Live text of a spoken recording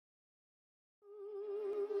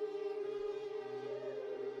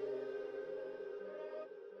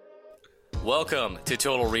Welcome to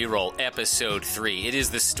Total Reroll, Episode 3. It is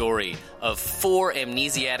the story of 4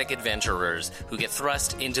 amnesiac adventurers who get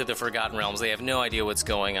thrust into the Forgotten Realms. They have no idea what's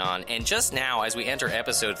going on. And just now, as we enter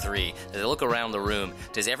Episode 3, as I look around the room,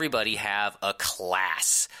 does everybody have a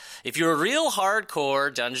class? If you're a real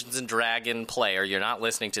hardcore Dungeons & Dragon player, you're not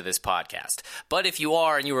listening to this podcast. But if you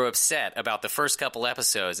are and you were upset about the first couple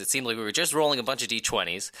episodes, it seemed like we were just rolling a bunch of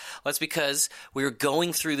D20s. Well, that's because we were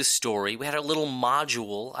going through the story. We had our little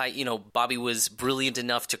module. Bobby was brilliant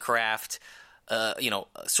enough to craft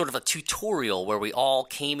sort of a tutorial where we all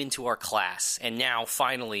came into our class. And now,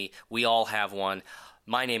 finally, we all have one.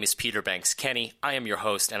 My name is Peter Banks Kenny. I am your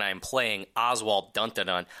host, and I am playing Oswald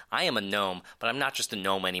Duntadun. I am a gnome, but I'm not just a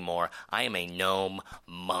gnome anymore. I am a gnome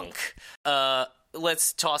monk.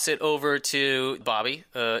 Let's toss it over to Bobby.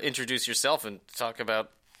 Introduce yourself and talk about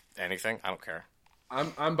anything. I don't care.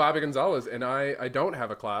 I'm Bobby Gonzalez, and I don't have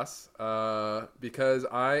a class because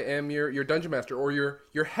I am your dungeon master or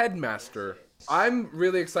your headmaster. I'm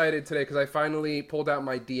really excited today because I finally pulled out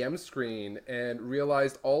my DM screen and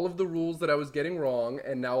realized all of the rules that I was getting wrong,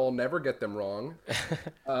 and now I'll never get them wrong.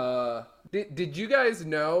 Did you guys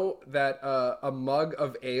know that a mug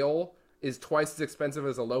of ale is twice as expensive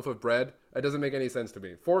as a loaf of bread? That doesn't make any sense to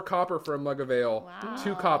me. 4 copper for a mug of ale, Wow.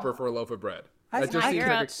 2 copper for a loaf of bread. I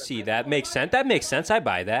see that makes sense. That makes sense. I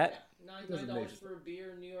buy that. $9 for a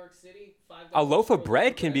beer in New York City. $5 A loaf of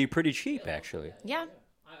bread can be pretty cheap, actually. Yeah.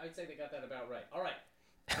 I'd say they got that about right. All right.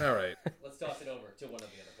 All right. Let's toss it over to one of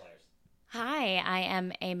the other players. Hi, I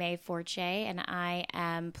am Aimee Forche, and I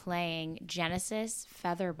am playing Genesis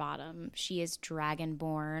Featherbottom. She is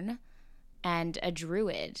Dragonborn and a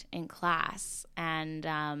druid in class.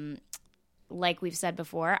 And like we've said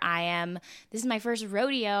before, this is my first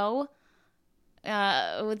rodeo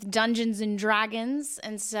with Dungeons and Dragons,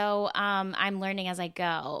 and so I'm learning as I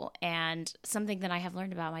go. And something that I have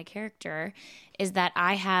learned about my character is that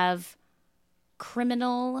I have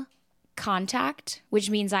criminal contact, which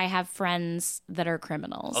means I have friends that are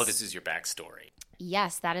criminals. Oh, this is your backstory.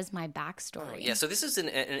 Yes, that is my backstory. Yeah, so this is an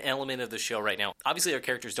element of the show right now. Obviously, our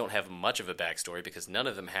characters don't have much of a backstory because none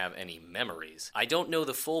of them have any memories. I don't know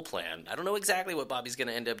the full plan. I don't know exactly what Bobby's going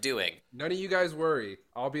to end up doing. None of you guys worry.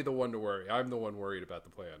 I'll be the one to worry. I'm the one worried about the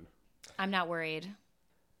plan. I'm not worried.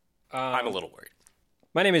 I'm a little worried.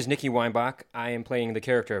 My name is Nicky Weinbach. I am playing the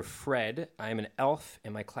character of Fred. I am an elf,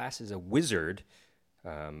 and my class is a wizard.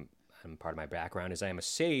 And part of my background is I am a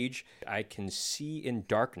sage. I can see in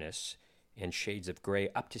darkness and shades of gray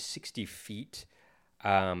up to 60 feet.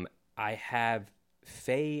 I have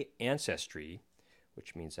Fey ancestry,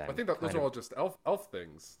 which means I think those are all just elf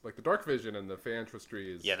things. Like the dark vision and the Fey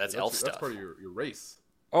ancestry is... Yeah, that's elf stuff. That's part of your race.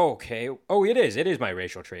 Okay. Oh, it is. It is my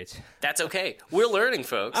racial traits. That's okay. We're learning,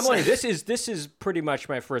 folks. I'm learning. This is pretty much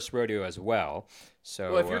my first rodeo as well.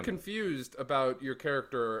 So, Well, if you're confused about your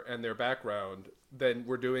character and their background, then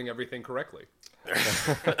we're doing everything correctly.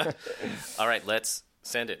 All right, let's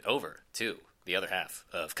send it over to the other half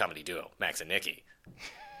of Comedy Duo, Max and Nikki.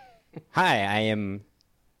 Hi, I am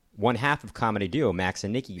one half of Comedy Duo, Max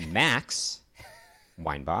and Nikki, Max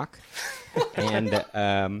Weinbach. And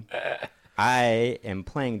I am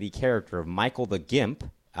playing the character of Michael the Gimp.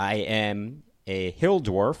 I am a hill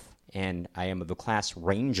dwarf, and I am of the class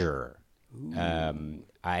Ranger.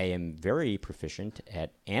 I am very proficient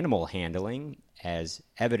at animal handling, as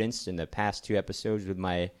evidenced in the past 2 episodes with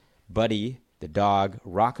my buddy, the dog,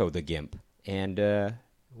 Rocco the Gimp. And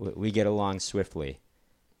we get along swiftly.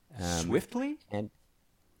 Swiftly? And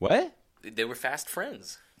what? They were fast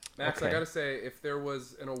friends. Max, Okay. I gotta say, if there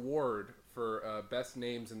was an award for best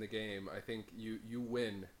names in the game, I think you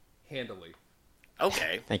win handily.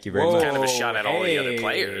 Okay. Thank you very much. Kind of a shot at all the other Hey,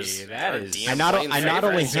 players. that Our is- DM I not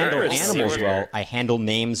only favorites. handle Let's see animals what- well, I handle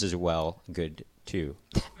names as well. Good, too.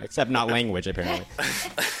 Except not language, apparently.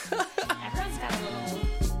 Everyone's got a little...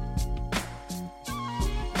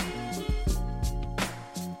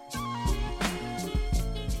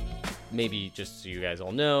 Maybe just so you guys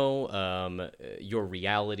all know, your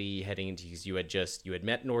reality heading into you had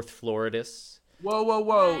met North Floridus.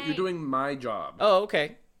 Whoa. You're doing my job Oh,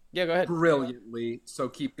 okay. Yeah, go ahead. brilliantly, so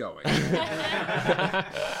keep going. You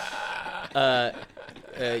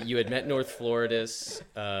had met North Floridus.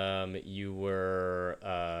 You were,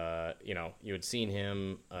 you had seen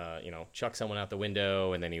him, chuck someone out the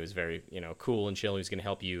window, and then he was very, cool and chill. He was going to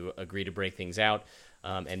help you agree to break things out.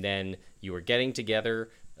 And then you were getting together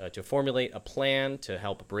to formulate a plan to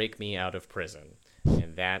help break me out of prison.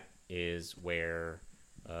 And that is where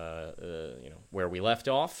we left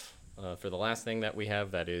off for the last thing that we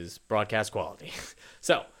have, that is broadcast quality.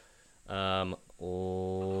 So,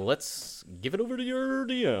 let's give it over to your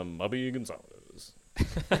DM, Bobby Gonzalez.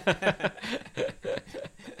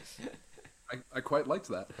 I quite liked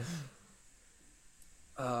that.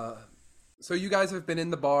 So you guys have been in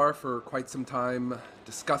the bar for quite some time,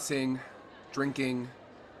 discussing, drinking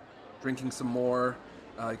some more.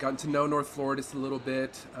 Gotten to know North Floridas a little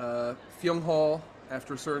bit. Fyung Hall,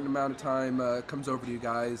 after a certain amount of time, comes over to you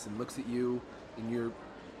guys and looks at you in your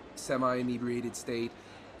semi-inebriated state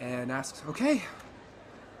and asks, "Okay,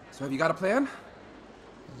 so have you got a plan?"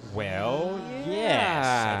 Well, yes.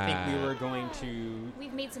 I think we were going to...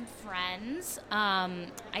 We've made some friends.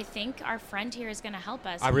 I think our friend here is going to help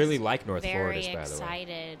us. I really He's like North very Floridas, by the way.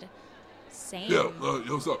 excited. Same. Yeah, yo,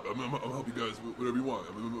 what's up? I'll help you guys with whatever you want.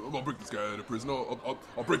 I'm gonna break this guy out of prison. I'll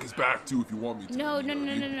break his back too if you want me to. No.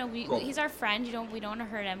 Trouble. He's our friend. We don't want to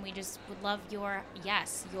hurt him. We just would love your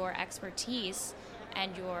expertise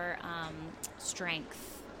and your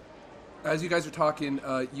strength. As you guys are talking,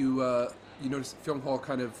 you notice Fyung Hall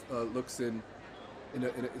kind of looks in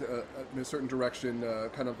a certain direction,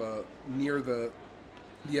 kind of near the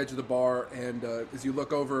edge of the bar, and as you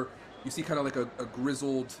look over, you see kind of like a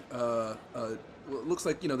grizzled, looks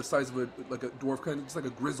like the size of a dwarf, kind of just like a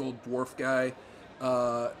grizzled dwarf guy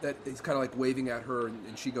that is kind of like waving at her,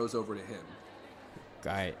 and she goes over to him.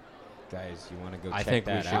 Guys, you want to go I check think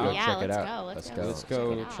we that should out? go Yeah, check it let's out. go. Let's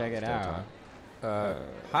go check it out.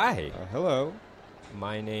 Hi. Hello.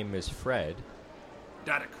 My name is Fred.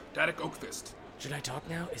 Dadek Oakfist. Should I talk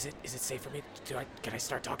now? Is it safe for me? Can I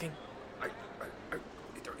start talking?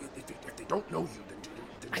 If they don't know you, then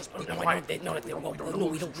just be No, quiet. we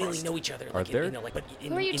don't really know each other. Are there-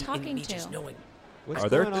 Who are you talking me to? just knowing. What's Are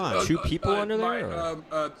there going on? two people under there?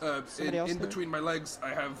 or- Somebody else In there? between my legs, I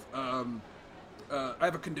have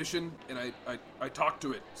a condition, and I talk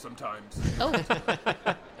to it sometimes Oh,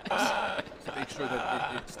 to make sure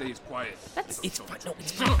that it stays quiet. It's fine. No,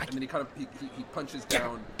 it's fine. And then he kind of he punches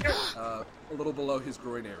down a little below his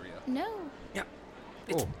groin area. no. Yeah.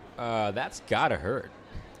 That's gotta hurt.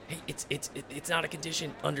 Hey, it's not a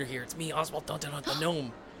condition under here. It's me, Oswald Dunton, the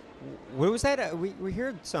gnome. What was that? We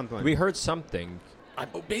heard something. We heard something. I'm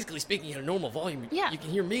basically speaking at a normal volume. Yeah. You can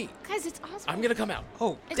hear me. Guys, it's Oswald. I'm gonna come out.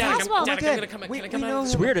 Oh, It's Dadek, Oswald. I'm gonna come out. We- Can I come we out? know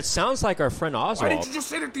It's weird. It sounds like our friend Why Oswald. didn't you just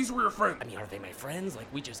say that these were your friends? I mean, are they my friends? Like,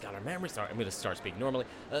 we just got our memories. Sorry, I'm gonna start speaking normally.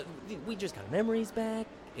 We just got our memories back.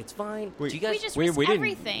 It's fine. Wait. Do you We guys just we risked didn't-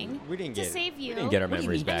 everything we didn't to get- save you. We didn't get our What do you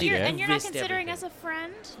memories mean? back and you're, yet. and you're not Risked considering everything. us a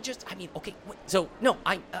friend? just? I mean, okay. So no,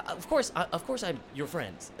 of course I'm your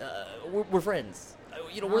friends. We're friends.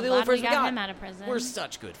 We're Well, the glad only friends we we got got. him out of prison. We're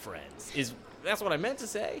such good friends. That's what I meant to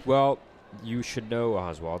say? Well, you should know,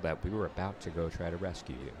 Oswald, that we were about to go try to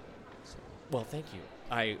rescue you. Well, thank you.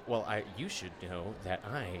 You should know that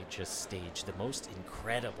I just staged the most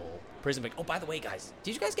incredible prison break. Oh, by the way, guys,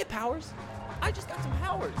 did you guys get powers? I just got some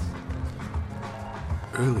powers.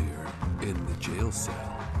 Earlier in the jail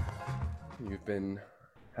cell. You've been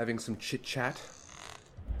having some chit chat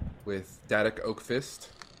with Dadek Oakfist,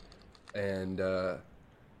 and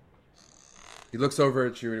he looks over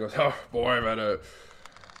at you and he goes, "Oh boy,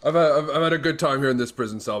 I've had a good time here in this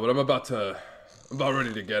prison cell, but I'm about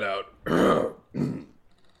ready to get out."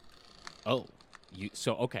 Oh,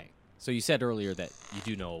 okay. So you said earlier that you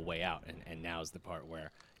do know a way out, and now's the part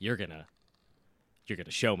where you're gonna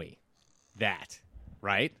show me that,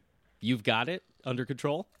 right? You've got it under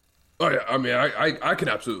control? Oh yeah, I mean, I can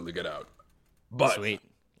absolutely get out, but Sweet.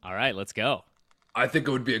 All right, let's go. I think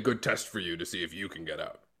it would be a good test for you to see if you can get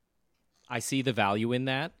out. I see the value in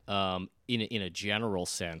that, in a general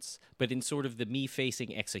sense, but in sort of the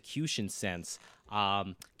me-facing execution sense,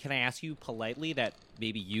 can I ask you politely that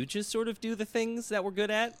maybe you just sort of do the things that we're good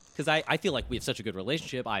at? Because I feel like we have such a good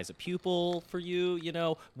relationship. I, as a pupil for you,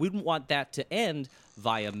 wouldn't want that to end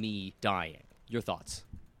via me dying. Your thoughts?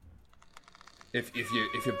 If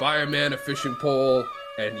you buy a man a fishing pole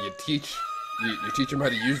and you teach him how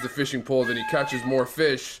to use the fishing pole, then he catches more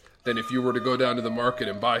fish than if you were to go down to the market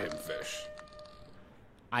and buy him fish.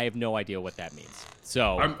 I have no idea what that means.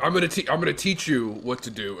 So I'm gonna teach you what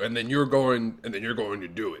to do, and then you're going to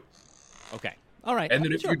do it. okay, all right. And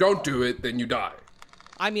then if Sure. you don't do it, then you die.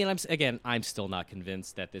 I mean, I'm still not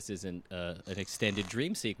convinced that this isn't an extended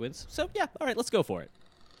dream sequence. So yeah, all right, let's go for it.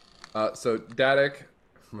 So Dadek,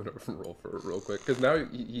 I'm gonna roll for it real quick because now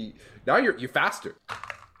you're faster.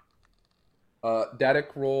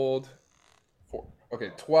 Dadek rolled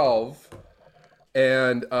 12,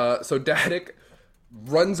 and so Dadek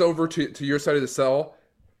runs over to your side of the cell,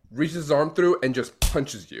 reaches his arm through, and just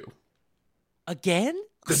punches you. Again?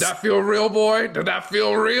 Did that feel real, boy? Did that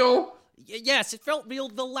feel real? Yes, it felt real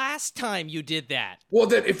the last time you did that. Well,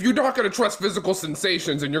 then, if you're not going to trust physical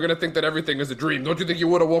sensations and you're going to think that everything is a dream, don't you think you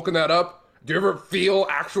would have woken that up Do you ever feel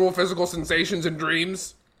actual physical sensations in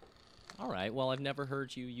dreams? All right, well, I've never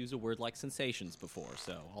heard you use a word like sensations before,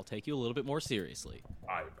 so I'll take you a little bit more seriously.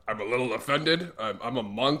 I'm a little offended. I'm a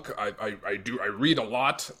monk. I read a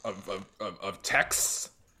lot of texts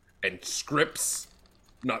and scripts.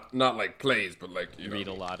 Not like plays, but like, you know. Read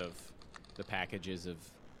a lot of the packages of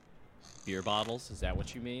beer bottles? Is that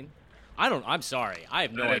what you mean? I'm sorry. I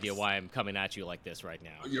have no idea why I'm coming at you like this right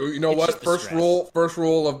now. You know It's what? just the stress. First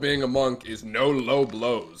rule of being a monk is no low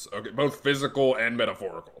blows. Okay, both physical and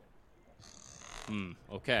metaphorical.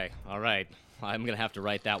 Okay, all right. I'm going to have to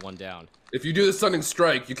write that one down. If you do the stunning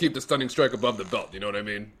strike, you keep the stunning strike above the belt. You know what I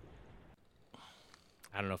mean?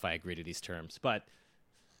 I don't know if I agree to these terms, but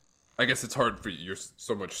I guess it's hard for you. You're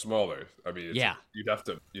so much smaller. I mean, Yeah. you'd have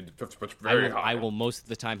to push I very will, high. I will most of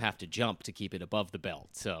the time have to jump to keep it above the belt,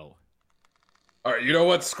 so... All right, you know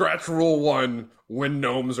what? Scratch rule 1 when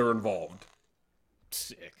gnomes are involved.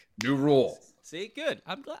 Sick. New rule. See, good.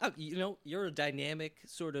 I'm glad. You're a dynamic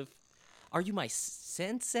sort of... Are you my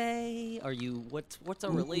sensei? Are you... What's our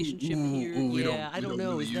relationship here? We I don't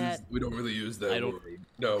know. Really Is use, that... we don't really use that I don't- word.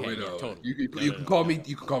 No, Okay, we yeah, don't. totally. You No, can call me.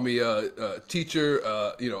 You can call me teacher.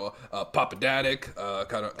 Papa Dadik.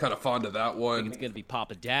 Kind of fond of that one. It's going to be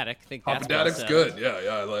Papa Dadik. I think Papa that's well Dadik's said. good.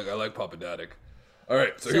 Yeah. I like Papa Dadik. All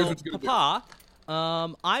right. So here's So, what you're gonna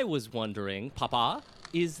Papa, I was wondering, Papa,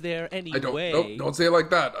 is there any do. I don't. way... Nope. Don't say it like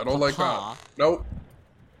that. I don't like that. Papa. Nope.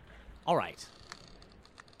 All right.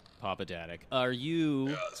 Papa Dadik, are you...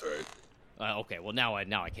 Yeah, that's right. Okay, well, now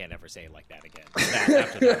I can't ever say it like that again.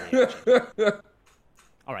 After that reaction.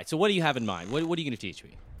 All right, so what do you have in mind? What are you going to teach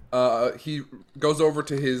me? He goes over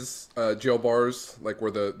to his jail bars, like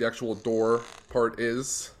where the actual door part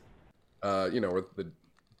is. Where the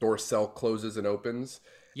door cell closes and opens.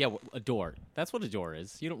 Yeah, a door. That's what a door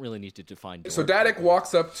is. You don't really need to define door. So Dadik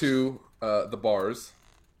walks up to the bars,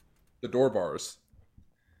 the door bars,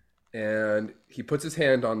 and he puts his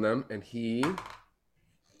hand on them, and he...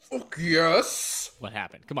 Fuck yes! What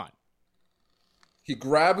happened? Come on. He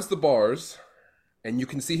grabs the bars, and you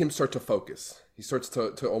can see him start to focus. He starts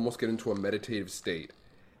to almost get into a meditative state.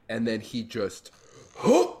 And then he just...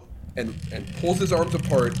 and pulls his arms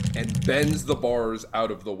apart and bends the bars out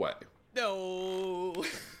of the way. No.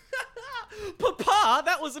 Papa,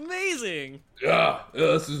 that was amazing. Yeah,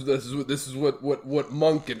 this is what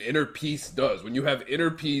monk and inner peace does. When you have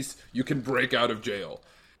inner peace, you can break out of jail.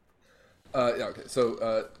 Okay.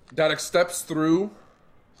 So Dadik steps through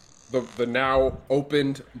the now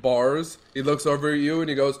opened bars. He looks over at you and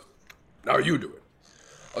he goes, "Now you do it.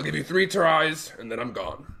 I'll give you 3 tries and then I'm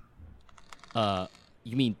gone."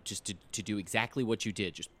 You mean just to do exactly what you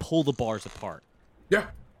did? Just pull the bars apart? Yeah.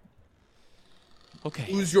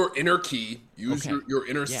 Okay. Use your inner key. Use Okay. your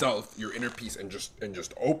inner Yeah. self, your inner peace, and just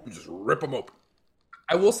rip them open.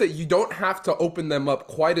 I will say you don't have to open them up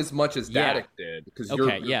quite as much as Yeah. Dadik did because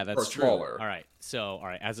Okay, you're yeah, that's true. smaller. All right, so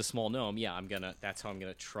as a small gnome, yeah, that's how I'm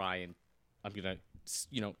gonna try and I'm gonna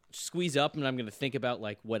squeeze up and I'm gonna think about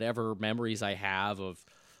like whatever memories I have of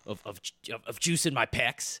juice in my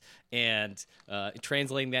pecs and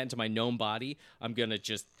translating that into my gnome body. I'm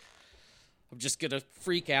just gonna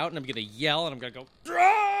freak out and I'm gonna yell and I'm gonna go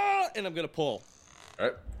 "Drah!" and I'm gonna pull. All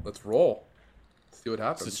right, let's roll. See what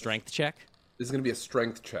happens. It's a strength check. This is gonna be a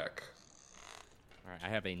strength check. All right, I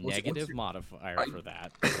have a What's negative your- modifier for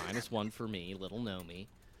that. -1 for me, little gnomey.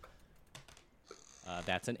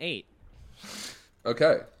 That's an 8.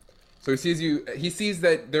 Okay. So he sees you. He sees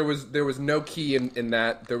that there was no key in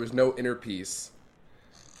that. There was no inner peace.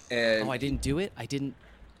 And Oh, I didn't do it. I didn't.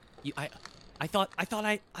 I thought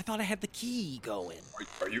I had the key going.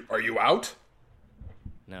 are you out?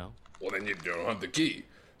 No. Well, then you don't have the key.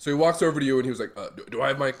 So he walks over to you and he was like, "Do I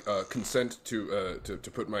have my consent to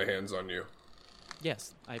put my hands on you?"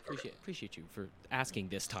 Yes, I appreciate you for asking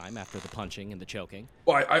this time after the punching and the choking.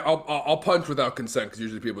 Well, I'll punch without consent because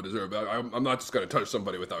usually people deserve it. I'm not just gonna touch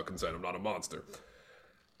somebody without consent. I'm not a monster.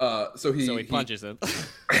 So he punches him.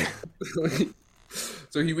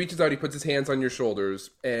 So he reaches out, he puts his hands on your shoulders,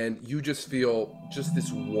 and you just feel just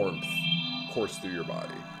this warmth course through your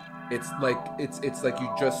body. It's like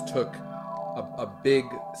you just took a big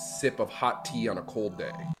sip of hot tea on a cold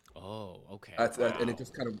day. Oh, okay. And it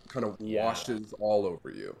just kind of washes all over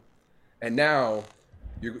you. And now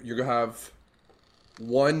you're gonna have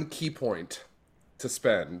 1 key point to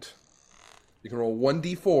spend. You can roll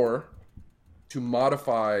 1d4 to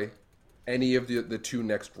modify any of the 2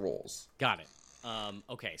 next rolls. Got it.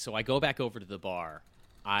 Okay, so I go back over to the bar.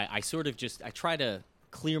 I sort of I try to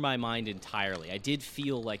clear my mind entirely. I did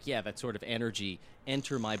feel like, that sort of energy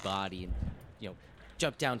enter my body and,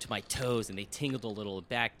 jumped down to my toes, and they tingled a little,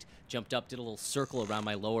 and jumped up, did a little circle around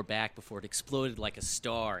my lower back before it exploded like a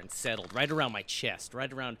star and settled right around my chest,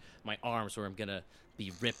 right around my arms where I'm going to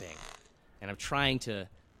be ripping. And I'm trying to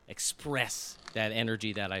express that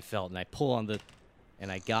energy that I felt, and I pull on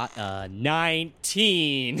and I got a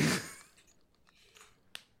 19.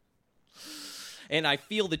 And I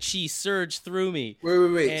feel the chi surge through me.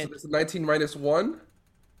 Wait. And So this is 19 minus 1?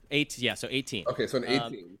 18. Okay, so an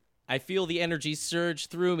 18. I feel the energy surge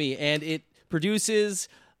through me, and it produces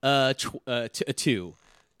a 2,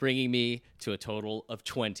 bringing me to a total of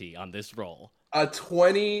 20 on this roll. A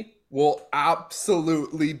 20 will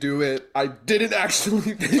absolutely do it. I didn't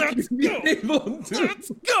actually think you'd be able to. Let's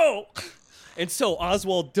go! And so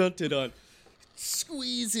Oswald Duntidon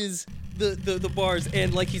squeezes the bars,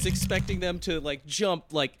 and like he's expecting them to like jump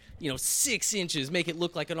like 6 inches, make it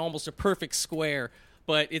look like almost a perfect square,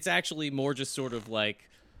 but it's actually more just sort of like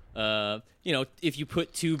if you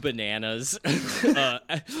put 2 bananas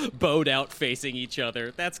bowed out facing each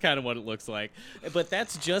other, that's kind of what it looks like. But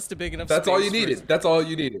that's just a big enough. That's all you space needed. That's all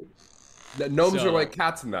you needed. The gnomes So- are like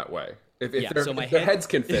cats in that way. If so my their head- heads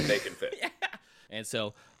can fit, they can fit. And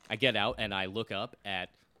so I get out and I look up at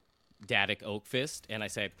Daddick Oakfist and I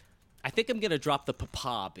say, I think I'm gonna drop the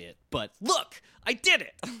papa bit, but look, I did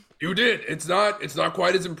it. You did. It's not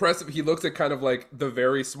quite as impressive. He looks at kind of like the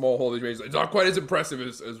very small hole that you made. He's like, it's not quite as impressive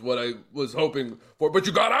as what I was hoping for, but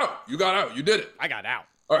you got out. You got out. You did it. I got out.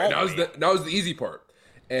 All right, Oh, now is the easy part.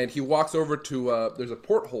 And he walks over to there's a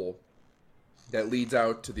porthole that leads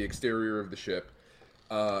out to the exterior of the ship.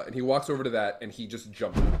 And he walks over to that and he just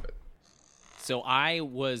jumps out of it. So I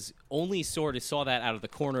was only sort of saw that out of the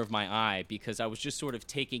corner of my eye because I was just sort of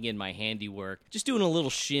taking in my handiwork, just doing a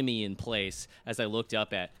little shimmy in place as I looked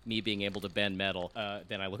up at me being able to bend metal.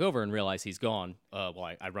 Then I look over and realize he's gone.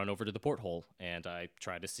 I run over to the porthole and I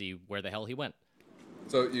try to see where the hell he went.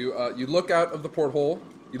 So you look out of the porthole,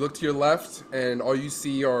 you look to your left, and all you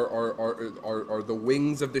see are the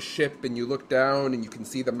wings of the ship, and you look down and you can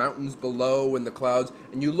see the mountains below and the clouds,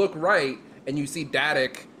 and you look right and you see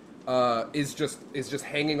Daddick is just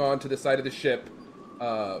hanging on to the side of the ship,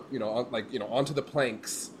 onto the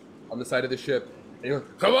planks on the side of the ship. And you're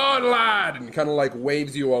like, "Come on, lad!" and kind of like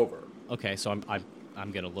waves you over. Okay, so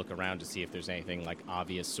I'm gonna look around to see if there's anything like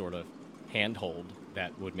obvious sort of handhold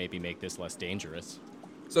that would maybe make this less dangerous.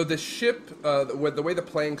 So the ship, the way the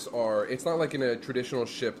planks are, it's not like in a traditional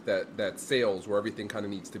ship that sails where everything kind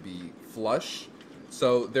of needs to be flush.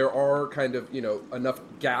 So there are kind of enough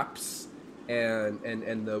gaps. And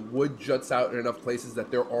the wood juts out in enough places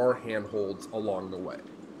that there are handholds along the way.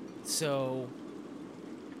 So,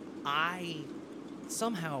 I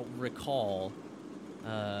somehow recall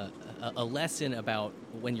a lesson about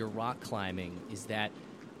when you're rock climbing is that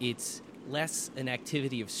it's less an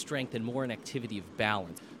activity of strength and more an activity of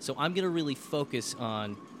balance. So I'm going to really focus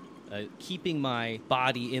on keeping my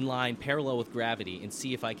body in line parallel with gravity and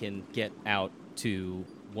see if I can get out to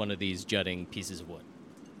one of these jutting pieces of wood.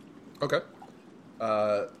 Okay.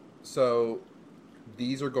 So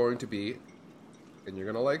these are going to be, and you're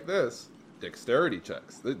going to like this, dexterity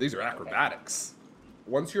checks. These are acrobatics.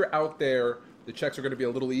 Once you're out there, the checks are going to be a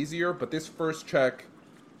little easier, but this first check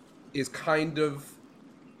is kind of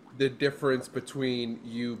the difference between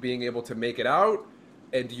you being able to make it out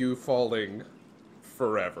and you falling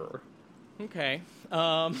forever. Okay.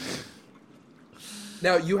 Now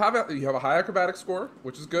you have a high acrobatic score,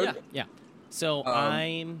 which is good. Yeah. So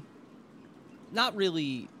I'm not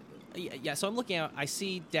really. Yeah. So I'm looking out. I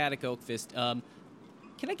see Daddick Oakfist.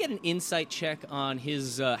 Can I get an insight check on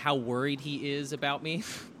his how worried he is about me?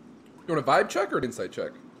 You want a vibe check or an insight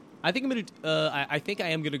check? I think I'm gonna. I think I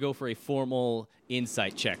am gonna go for a formal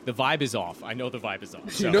insight check. The vibe is off. I know the vibe is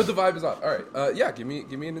off. So. You know the vibe is off. All right. Yeah. Give me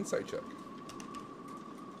an insight check.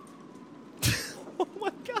 Oh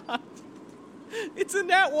my god! It's a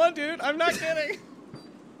nat 1, dude. I'm not kidding.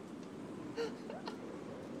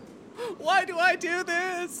 Why do I do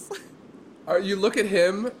this? You look at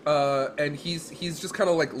him, and he's just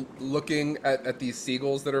kind of like looking at these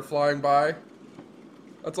seagulls that are flying by.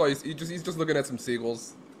 That's all. He's just looking at some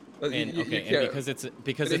seagulls. And and because it's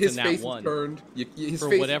his a nat face 1. is turned. His For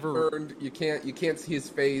face whatever- is turned. You can't see his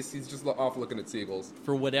face. He's just off looking at seagulls.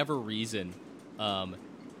 For whatever reason,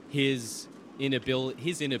 his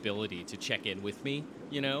inability to check in with me,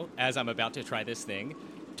 as I'm about to try this thing,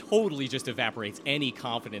 totally just evaporates any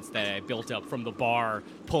confidence that I built up from the bar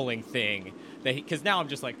pulling thing. Because now I'm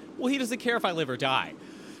just like, well, he doesn't care if I live or die.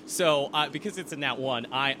 So because it's a nat 1,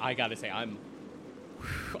 I gotta say I'm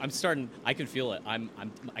starting. I can feel it.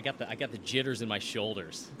 I got the jitters in my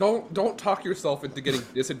shoulders. Don't talk yourself into getting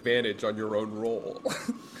disadvantage on your own roll.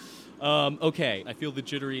 Okay, I feel the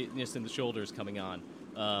jitteriness in the shoulders coming on.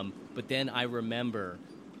 But then I remember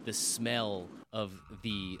the smell of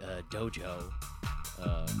the dojo.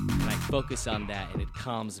 And I focus on that, and it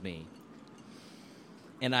calms me.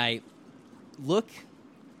 And I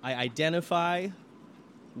identify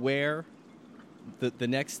where the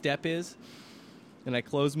next step is, and I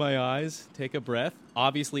close my eyes, take a breath,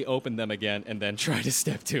 obviously open them again, and then try to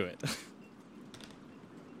step to it.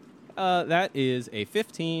 That is a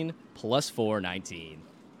 15 plus 4, 19.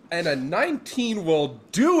 And a 19 will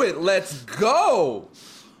do it. Let's go.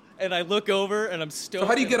 And I look over, and I'm stoked. So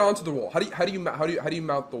how do you get onto the wall? How do you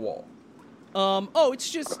mount the wall? It's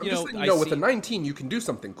just, I'm just letting you know, with a 19, you can do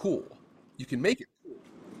something cool. You can make it cool.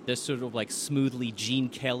 This sort of like smoothly Gene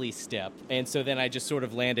Kelly step, and so then I just sort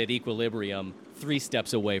of land at equilibrium 3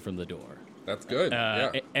 steps away from the door. That's good.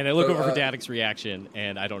 Yeah. And I look over for Daddick's reaction,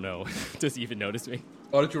 and I don't know. Does he even notice me?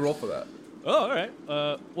 Why did you roll for that? Oh, all right.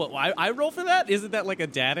 Well, I roll for that? Isn't that like a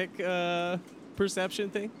Daddick perception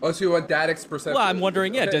thing? Oh, so you want Daddick's perception? Well, I'm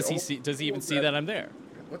wondering, yeah, Okay, does he even see that I'm there?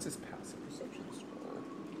 What's his passive perception score?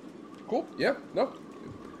 Cool. Yeah. No.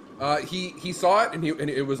 He saw it and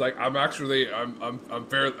it was like, I'm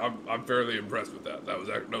fairly impressed with that. That was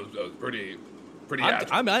pretty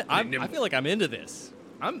accurate. I feel like I'm into this.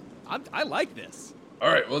 I like this.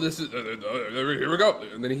 All right. Well, this is here we go.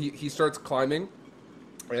 And then he starts climbing,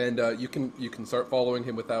 and you can start following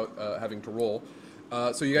him without having to roll.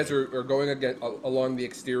 So you guys are going again along the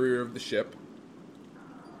exterior of the ship,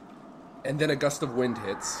 and then a gust of wind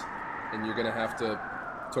hits, and you're gonna have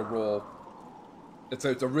to roll. It's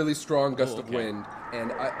a really strong gust of wind,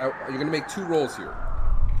 and you're gonna make 2 rolls here.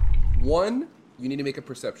 One, you need to make a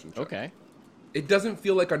perception check. Okay. It doesn't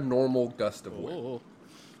feel like a normal gust of wind. Ooh.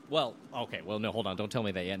 Well, okay. Well, no, hold on. Don't tell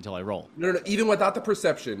me that yet until I roll. No. Even without the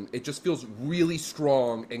perception, it just feels really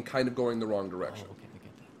strong and kind of going the wrong direction. Okay, I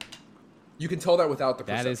get that. You can tell that without the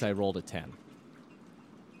perception. That is, I rolled a 10.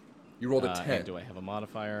 You rolled a 10. And do I have a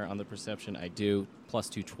modifier on the perception? I do. Plus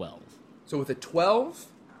 2, 12. So with a 12,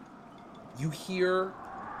 you hear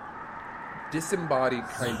disembodied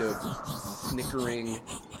kind of snickering.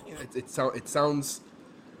 It sounds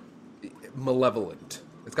malevolent.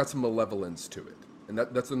 It's got some malevolence to it. And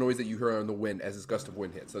that's the noise that you hear on the wind as this gust of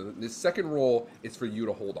wind hits. So this second roll is for you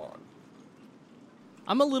to hold on.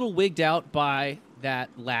 I'm a little wigged out by that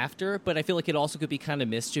laughter, but I feel like it also could be kind of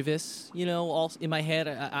mischievous. You know, all in my head,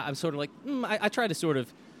 I'm sort of like, I try to sort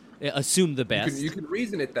of assume the best. You can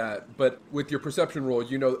reason at that, but with your perception roll,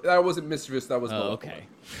 you know that wasn't mischievous, that was malevolent. Okay.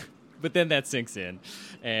 But then that sinks in,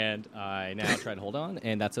 and I now try to hold on,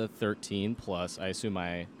 and that's a 13 plus, I assume,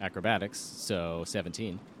 my acrobatics, so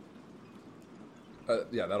 17.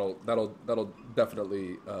 Yeah, that'll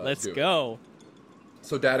definitely. Let's do it. go.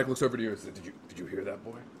 So Daddick looks over to you and says, "Did you hear that,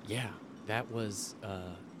 boy?" Yeah, that was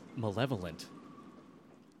malevolent.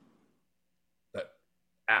 That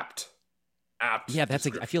apt. Yeah, I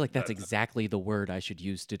feel like that's exactly the word I should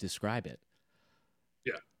use to describe it.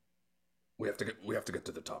 Yeah, we have to get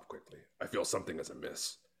to the top quickly. I feel something is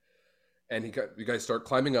amiss. And you guys start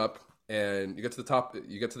climbing up, and you get to the top.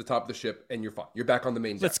 You get to the top of the ship, and you're fine. You're back on the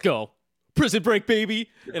main deck. Let's go. Prison break, baby.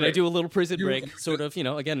 You're and great. I do a little prison break, sort of,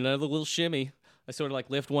 again, another little shimmy. I sort of like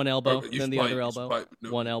lift one elbow, then the other elbow,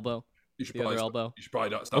 one elbow, the other elbow. You should probably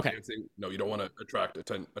not stop dancing. No, you don't want to attract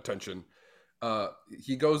attention.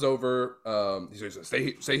 He goes over. He says,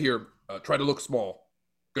 "Stay here. Try to look small.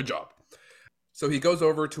 Good job." So he goes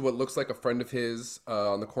over to what looks like a friend of his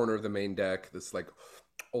on the corner of the main deck. This like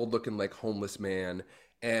old-looking like homeless man,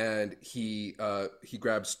 and he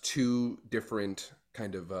grabs 2 different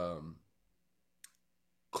kind of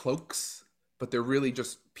cloaks, but they're really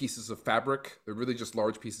just pieces of fabric. They're really just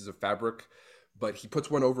large pieces of fabric. But he puts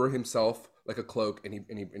one over himself like a cloak, and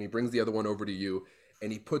he brings the other one over to you, and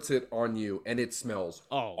he puts it on you, and it smells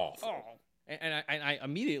awful. And I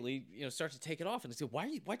immediately start to take it off, and I say,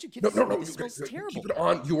 why'd you get No, this? It smells terrible. Keep it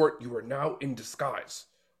on. You are now in disguise.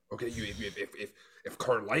 Okay, if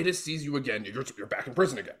Carlitis sees you again, you're back in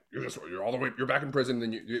prison again. You're back in prison,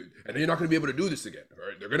 and then you're not going to be able to do this again. All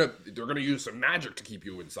right, they're gonna use some magic to keep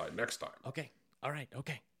you inside next time. Okay, all right,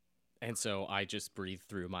 okay. And so I just breathe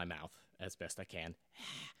through my mouth as best I can.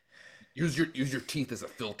 Use your teeth as a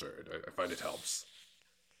filter. I find it helps.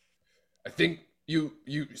 I think you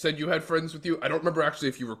said you had friends with you. I don't remember actually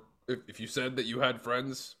if you said that you had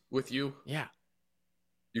friends with you. Yeah.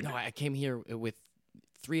 I came here with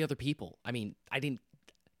 3 other people. I mean, I didn't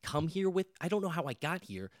come here I don't know how I got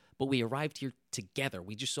here, but we arrived here together.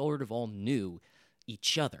 We just sort of all knew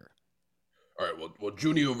each other. All right, well,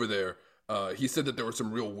 Junie over there, he said that there were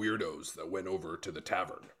some real weirdos that went over to the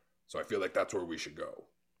tavern. So I feel like that's where we should go.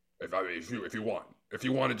 If you want. if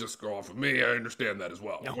you want to just go off of me, I understand that as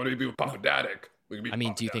well. If you want to be with Papa Dadik, we can be. I mean,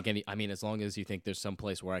 Papa do you Dadik. think as long as you think there's some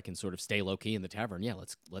place where I can sort of stay low key in the tavern, yeah,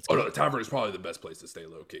 let's Oh go. no, the tavern is probably the best place to stay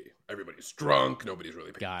low key. Everybody's drunk. Nobody's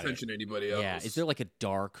really paying Got it. attention to anybody else. Yeah, is there like a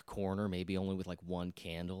dark corner, maybe only with like one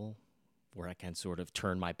candle, where I can sort of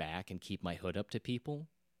turn my back and keep my hood up to people?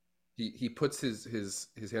 He puts his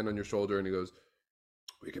hand on your shoulder and he goes,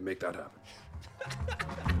 "We can make that happen."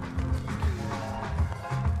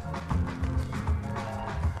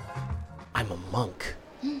 I'm a monk.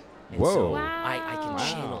 And Whoa. So Wow. I can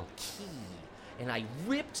channel ki, and I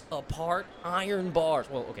ripped apart iron bars.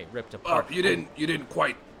 Well, okay, ripped apart. You didn't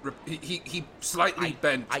quite. He slightly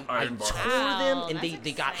bent I iron bars. tore them, Wow, and that's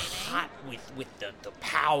they got exciting. hot with the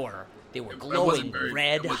power. They were It glowing wasn't very-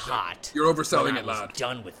 red it was- hot. you're overselling when it, I was lad.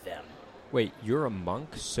 done with them. Wait, you're a monk,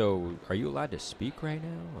 so are you allowed to speak right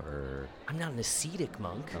now, or? I'm not an ascetic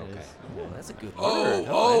monk. Okay. Oh, that's a good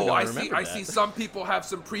Oh, word. I see. remember I that. see. Some people have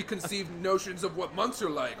some preconceived notions of what monks are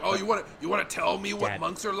like. Oh, you want to tell me what Dad-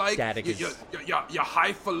 monks are like? Dadik you, is- you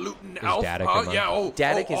highfalutin elf, Dadik a huh? monk? Yeah. Oh,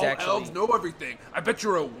 Dadik is all actually- elves know everything. I bet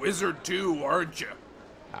you're a wizard too, aren't you?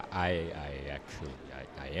 I actually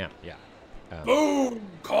am. Yeah. Boom!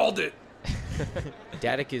 Called it.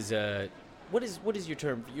 Dadik is what is your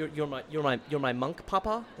term? You're my monk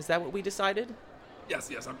papa. Is that what we decided?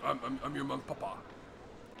 Yes. I'm your monk papa.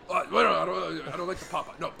 Wait, no, I don't like the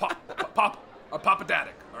papa. No, papa Dadik.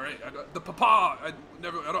 All right, the papa.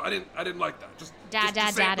 I didn't like that. Just Dad,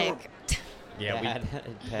 just say it Dadik. normal. Yeah,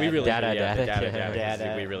 we really Dada, yeah, the dada, dada,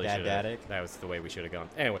 dada, we really dada, should dada. have. That was the way we should have gone.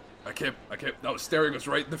 Anyway, I can't. That was staring us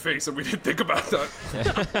right in the face, and we didn't think about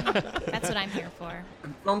that. That's what I'm here for.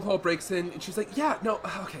 Long Hall breaks in and she's like, "Yeah, no,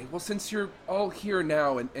 okay. Well, since you're all here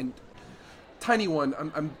now, and Tiny One,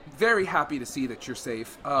 I'm very happy to see that you're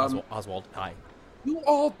safe. Oswald, hi. You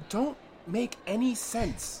all don't make any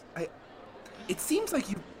sense. It seems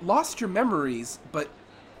like you lost your memories, but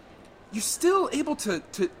you're still able to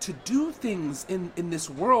do things in this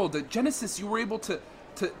world. At Genesis, you were able to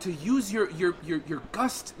use your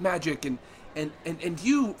gust magic, and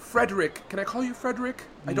you, Frederick. Can I call you Frederick?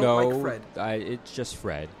 I don't like Fred. It's just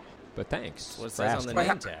Fred. But thanks. What it for says on asking. the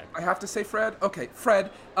name tag. I have to say Fred. Okay, Fred.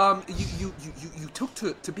 You took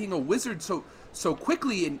to being a wizard so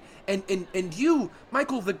quickly, and you,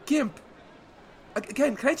 Michael the Gimp.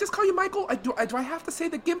 Again, can I just call you Michael? Do I have to say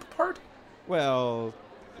the Gimp part? Well,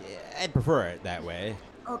 yeah, I'd prefer it that way.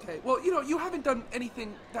 Okay. Well, you haven't done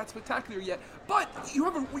anything that spectacular yet, but you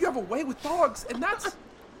have a way with dogs, and that's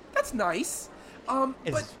nice.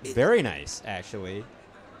 It's But very nice, actually.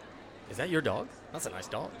 Is that your dog? That's a nice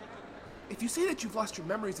dog. if you say that you've lost your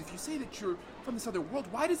memories, if you say that you're from this other world,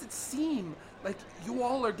 why does it seem like you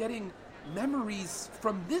all are getting memories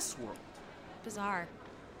from this world? Bizarre.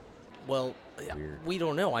 Well, Weird. we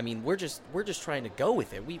don't know. I mean, we're just trying to go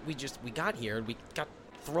with it. We got here and we got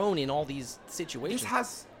thrown in all these situations. This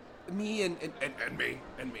has me and me.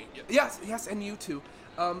 Yes, and you too.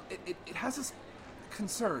 It has us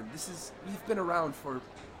concerned. We've been around for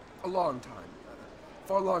a long time,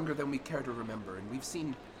 far longer than we care to remember, and we've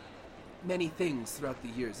seen many things throughout the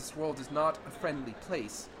years. This world is not a friendly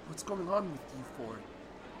place. What's going on with you four?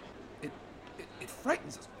 It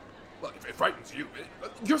frightens us. Well, if it frightens you,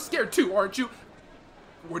 You're scared too, aren't you?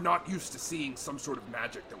 We're not used to seeing some sort of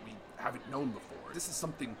magic that we haven't known before. This is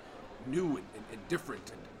something new and different,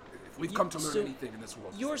 and if we've come to learn So anything in this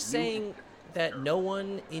world, You're it's new and saying that no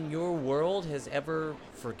one in your world has ever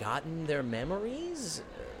forgotten their memories?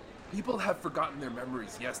 people have forgotten their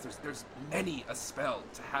memories. Yes, there's many a spell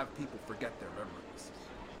to have people forget their memories.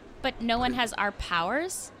 But no one has our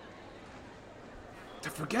powers? To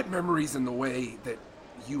forget memories in the way that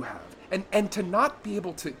you have, and to not be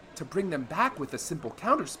able to bring them back with a simple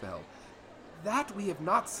counterspell, that we have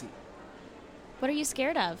not seen. What are you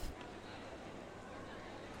scared of?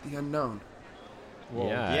 The unknown. Well,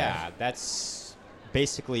 Yeah. yeah, that's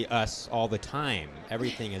basically us all the time.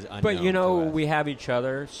 Everything is unknown. But to us. we have each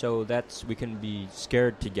other, so we can be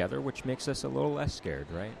scared together, which makes us a little less scared,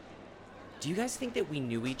 right? Do you guys think that we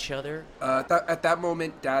knew each other? At that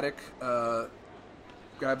moment, Dadik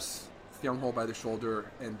grabs Young-Hole by the shoulder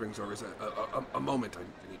and brings over a moment.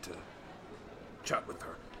 I need to chat with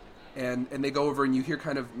her. And they go over, and you hear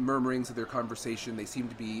kind of murmurings of their conversation. They seem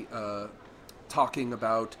to be talking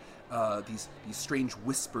about these strange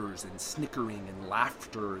whispers and snickering and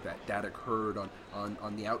laughter that Dadik heard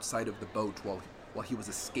on the outside of the boat while he was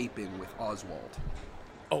escaping with Oswald.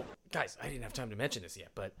 Oh, guys, I didn't have time to mention this yet,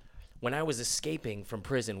 but when I was escaping from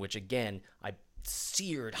prison, which again, I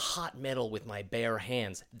seared hot metal with my bare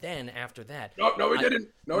hands, then after that... No, we didn't.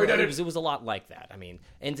 No, we didn't. It was a lot like that. I mean,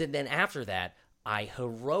 and then after that, I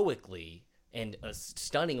heroically and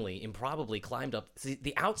stunningly, improbably climbed up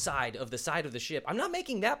the outside of the side of the ship. I'm not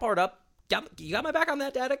making that part up. You got my back on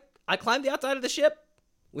that, Daddick? I climbed the outside of the ship.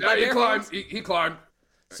 With my Yeah, he bare climbed. hands. He climbed.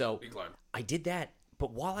 So He climbed. I did that,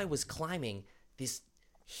 but while I was climbing, this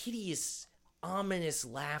hideous, ominous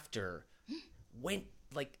laughter went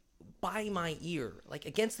like by my ear, like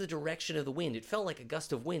against the direction of the wind. It felt like a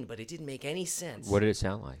gust of wind, but it didn't make any sense. What did it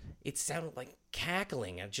sound like? It sounded like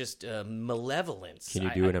cackling and just malevolence. Can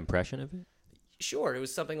you do an impression of it? Sure, it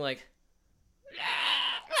was something like.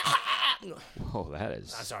 Oh, that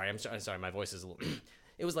is. I'm sorry. My voice is a little.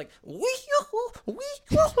 It was like no,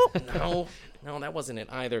 that wasn't it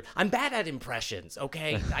either. I'm bad at impressions.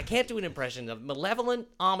 Okay, I can't do an impression of malevolent,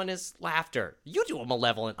 ominous laughter. You do a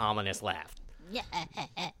malevolent, ominous laugh. Yeah.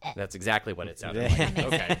 That's exactly what it sounded like.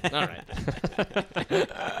 Okay, all right.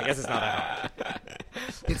 I guess it's not that hard.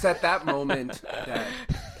 It's at that moment that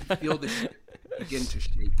you feel the ship begin to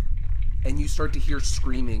shake, and you start to hear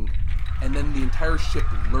screaming, and then the entire ship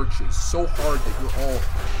lurches so hard that you're all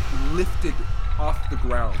lifted off the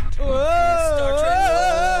ground.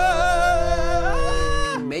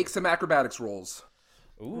 Make some acrobatics rolls.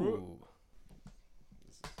 Ooh.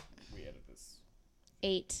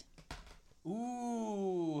 8.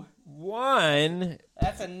 Ooh, 1.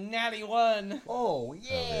 That's a natty one. Oh,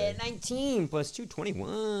 yeah, 19 plus 2,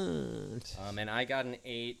 21. And I got an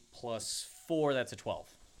 8 plus 4. That's a 12.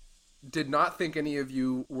 Did not think any of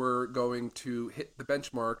you were going to hit the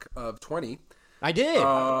benchmark of 20. I did.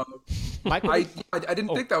 Michael? I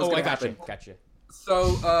didn't think that was going to happen. Gotcha.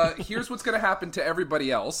 So here's what's going to happen to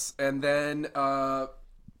everybody else, and then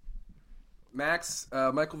Max,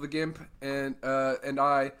 Michael the Gimp, and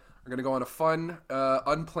I are going to go on a fun,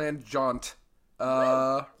 unplanned jaunt.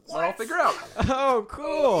 I'll figure out. Oh,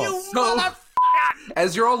 cool. So,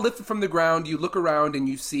 as you're all lifted from the ground, you look around and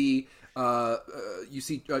you see Troyvin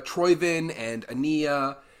and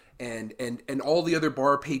Ania and all the other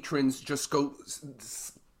bar patrons just go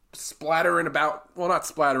splattering about. Well, not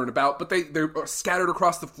splattering about, but they're scattered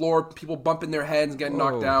across the floor. People bumping their heads, getting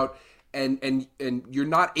knocked out, and you're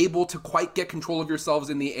not able to quite get control of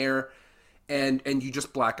yourselves in the air, and you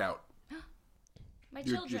just black out. My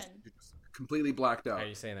You're children. just completely blacked out. How are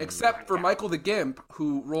you saying that? Except for Michael the Gimp,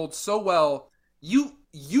 who rolled so well.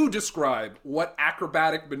 You describe what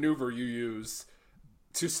acrobatic maneuver you use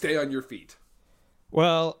to stay on your feet.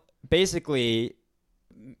 Well, basically,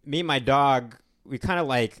 me and my dog, we kind of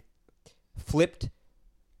like flipped.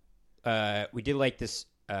 We did like this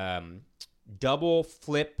double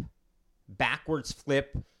flip, backwards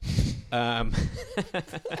flip.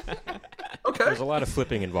 Okay. There's a lot of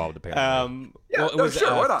flipping involved, apparently. It was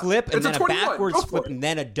sure, why a not? flip and It's a then a 21. backwards Go for flip it. and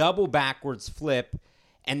then a double backwards flip,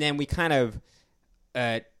 and then we kind of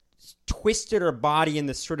twisted our body in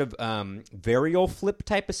this sort of varial flip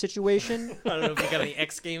type of situation. I don't know if you got any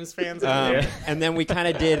X Games fans out there. And then we kind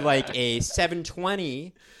of did like a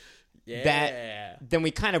 720 that then we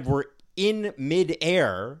kind of were in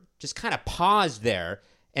midair, just kind of paused there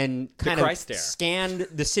and kind of Christ stare. scanned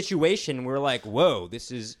the situation. We were like, whoa,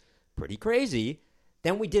 this is pretty crazy.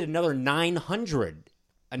 Then we did another 900.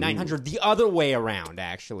 A 900 the other way around,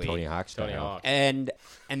 actually. Tony Hawk style. Tony Hawk. And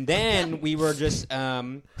then we were just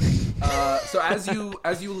So as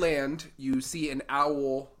you land, you see an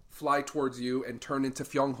owl fly towards you and turn into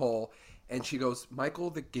Fyonghol, and she goes, "Michael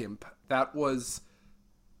the Gimp, that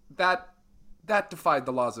defied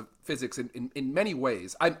the laws of physics in many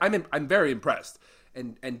ways. I'm very impressed."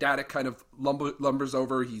 And Daddick kind of lumbers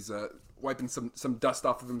over. He's wiping some dust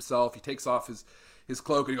off of himself. He takes off his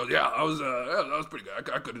cloak and he goes, "Yeah, that was pretty good.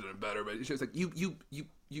 I could have done better." But she's like, "You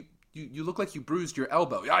look like you bruised your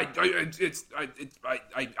elbow." "I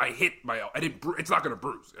hit my elbow. I didn't. It's not gonna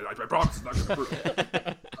bruise. I promise it's not gonna bruise."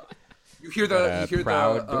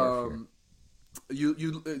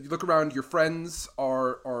 You look around. Your friends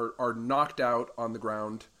are knocked out on the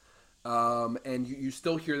ground, and you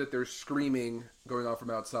still hear that there's screaming going on from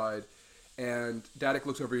outside. And Daddick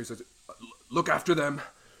looks over and says, "Look after them.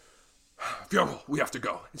 Fyonghol, we have to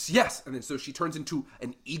go." It's, "Yes." And then so she turns into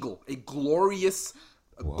an eagle, a glorious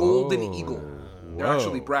golden eagle. They're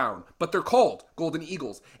actually brown, but they're called golden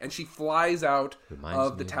eagles. And she flies out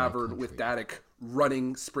of the tavern with Daddick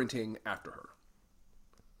running, sprinting after her.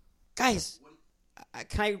 guys,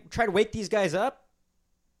 can I try to wake these guys up?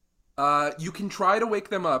 You can try to wake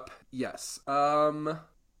them up, yes.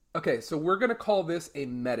 Okay, so we're going to call this a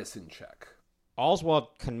medicine check. Oswald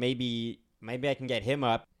can maybe I can get him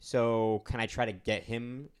up. So can I try to get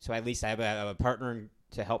him? So at least I have a partner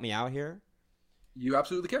to help me out here. You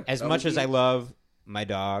absolutely can. As much as I love my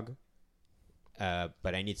dog,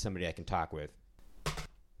 but I need somebody I can talk with.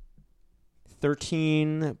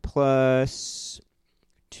 13 plus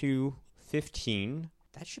 2, 15.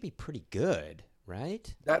 That should be pretty good,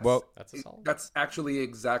 right? That's That's a solid. that's actually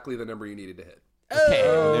exactly the number you needed to hit. Okay,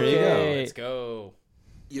 there you go. Let's go.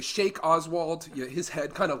 You shake Oswald. His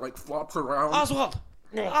head kind of like flops around. Oswald!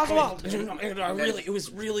 It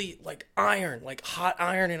was really like iron, like hot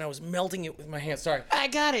iron, and I was melting it with my hands. Sorry. I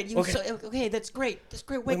got it. Okay. Okay, that's great. That's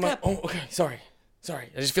great. Wake With my- up. Oh, okay. Sorry.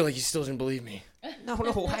 I just feel like you still didn't believe me. No,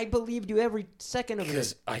 I believed you every second of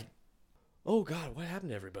Because this. Oh, God, what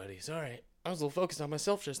happened to everybody? Sorry. I was a little focused on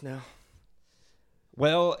myself just now.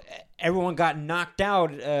 Well, everyone got knocked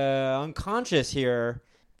out, unconscious here.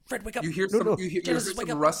 Fred, wake up. You hear you hear Genesis, wake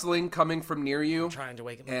some up. rustling coming from near you, Trying to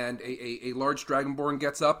wake him up. and a large dragonborn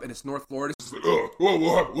gets up, and it's North Florida.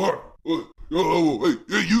 Whoa,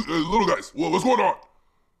 hey, you little guys, what's going on?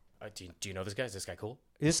 Do you know this guy? Is this guy cool?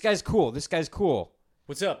 This guy's cool.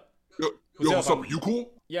 What's up? Yo, what's up? Are you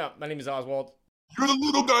cool? Yeah, my name is Oswald. You're the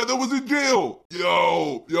little guy that was in jail.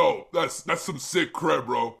 Yo, that's some sick crap,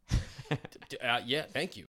 bro. Yeah,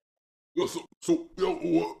 thank you. Yo,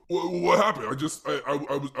 what happened?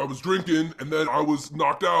 I was drinking and then I was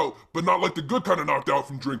knocked out, but not like the good kind of knocked out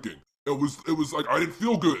from drinking. It was like I didn't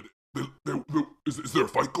feel good. Is there a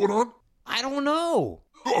fight going on? I don't know.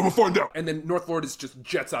 Oh, I'm gonna find out. And then North Florida just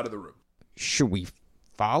jets out of the room. Should we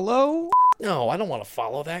follow? No, I don't want to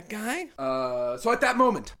follow that guy. So at that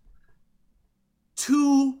moment,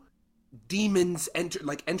 two demons enter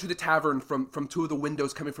the tavern from two of the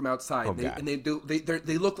windows coming from outside.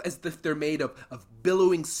 They look as if they're made of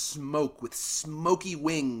billowing smoke with smoky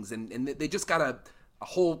wings, and they just got a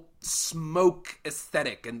whole smoke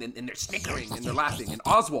aesthetic, and they're snickering and they're laughing. And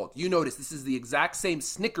Oswald, you notice this is the exact same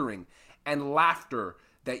snickering and laughter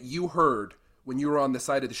that you heard when you were on the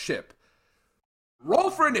side of the ship.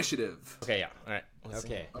 Roll for initiative. Okay, yeah. All right.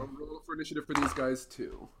 Okay. I'll roll for initiative for these guys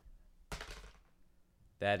too.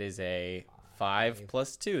 That is a 5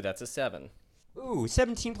 plus 2. That's a 7. Ooh,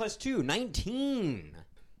 17 plus 2, 19.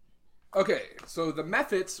 Okay, so the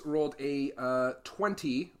Mephits rolled a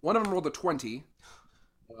 20. One of them rolled a 20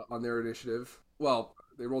 on their initiative. Well,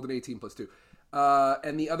 they rolled an 18 plus 2.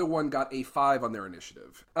 And the other one got a 5 on their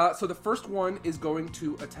initiative. So the first one is going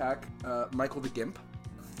to attack Michael the Gimp.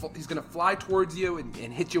 He's going to fly towards you and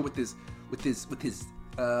hit you with his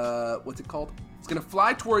what's it called? He's going to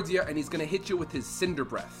fly towards you and he's going to hit you with his cinder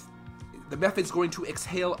breath. The Mephit's going to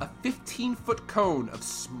exhale a 15-foot cone of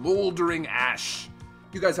smoldering ash.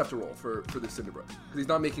 You guys have to roll for this cinder breath because he's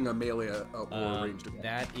not making a melee or ranged attack.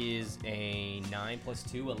 That is a 9 plus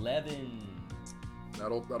 2, 11.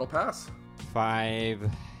 That'll pass. 5.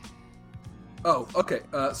 Oh, okay.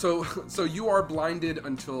 So you are blinded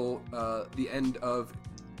until the end of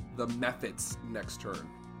the Mephit's next turn.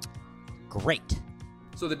 Great.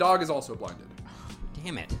 So the dog is also blinded.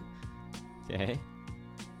 Damn it.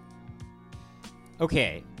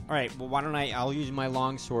 Okay. All right. Well, why don't I'll use my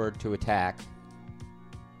longsword to attack.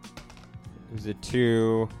 It was a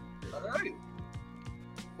 2. All right.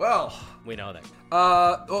 Well, We know that.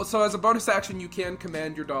 so as a bonus action, you can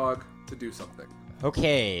command your dog to do something.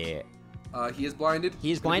 Okay. He is blinded.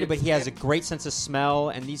 He is blinded, but he has a great sense of smell,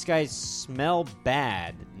 and these guys smell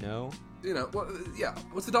bad. No? You know, well, yeah.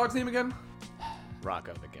 What's the dog's name again?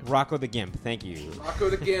 Rocco the Gimp. Rocco the Gimp. Thank you. Rocco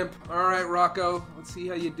the Gimp. All right, Rocco. Let's see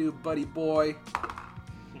how you do, buddy boy.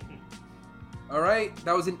 All right,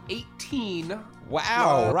 that was an 18.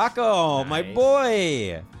 Wow, Rocco, my Nice.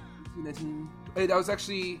 boy. 19. Hey, that was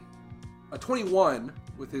actually a 21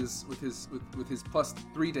 with his plus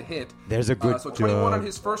 3 to hit. There's a good So 21 on dog.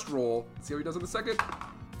 his first roll. Let's see how he does on the second.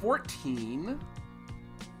 14.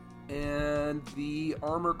 And the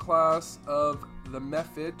armor class of the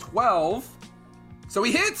Mephit, 12. So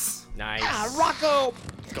he hits! Nice. Rocco!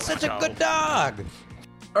 Such a good dog!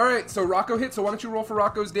 All right, so Rocco hits. So why don't you roll for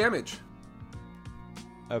Rocco's damage?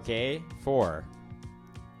 Okay, 4.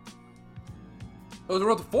 Oh, they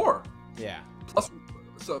rolled a 4. Yeah. Plus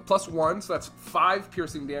 1, so that's 5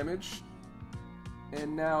 piercing damage.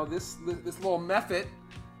 And now this little Mephit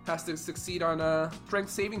has to succeed on a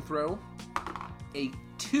strength saving throw. A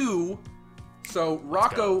 2. So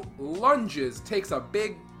Rocco lunges, takes a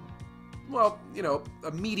big,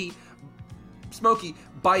 a meaty, smoky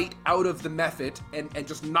bite out of the Mephit and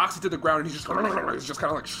just knocks it to the ground, and he's just kind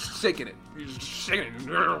of like shaking it. He's just shaking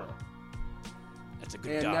it. That's a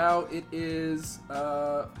good And dog. now it is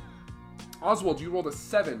Oswald. You rolled a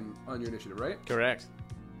 7 on your initiative, right? Correct.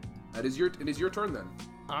 It is your turn then.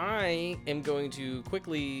 I am going to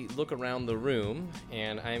quickly look around the room,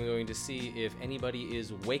 and I'm going to see if anybody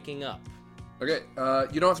is waking up. Okay,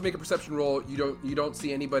 you don't have to make a perception roll. You don't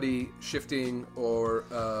see anybody shifting or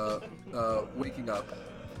waking up.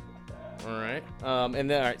 All right. And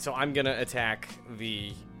then all right. So I'm gonna attack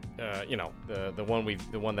the,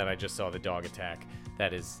 the one that I just saw the dog attack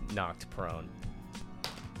that is knocked prone.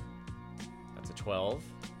 That's a 12.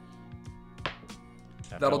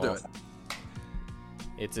 That'll do it.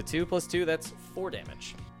 It's a 2 + 2. That's 4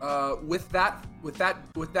 damage. With that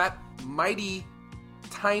mighty,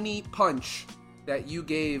 tiny punch that you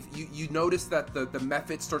gave, you notice that the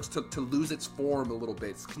method starts to lose its form a little bit.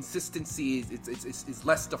 Its consistency is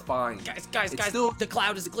less defined. Guys, the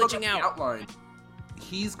cloud is glitching out. Outline.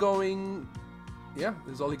 He's going. Yeah,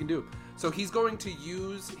 this is all he can do. So he's going to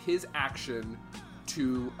use his action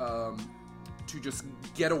to just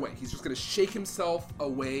get away. He's just going to shake himself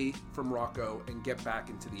away from Rocco and get back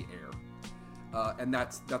into the air. And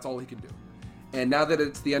that's all he can do. And now that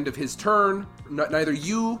it's the end of his turn, neither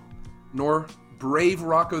you nor brave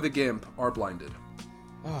Rocco the Gimp are blinded.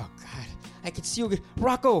 Oh, God. I can see you.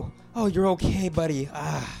 Rocco! Oh, you're okay, buddy.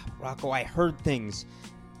 Rocco, I heard things.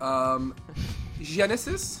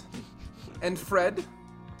 Genesis and Fred,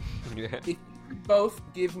 if you both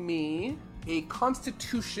give me a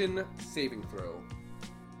Constitution saving throw.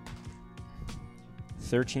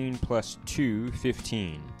 13 + 2,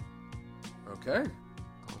 15. Okay.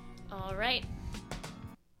 All right.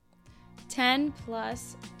 10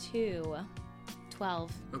 + 2,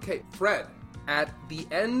 12. Okay, Fred, at the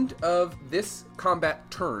end of this combat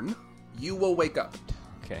turn, you will wake up.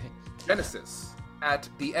 Okay. Genesis, at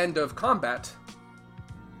the end of combat,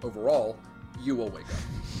 overall, you will wake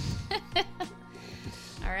up.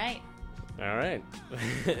 All right. All right.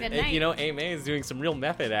 Good night. Ame is doing some real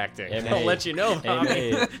method acting. Ame. I'll let you know, Bobby.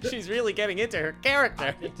 Ame. She's really getting into her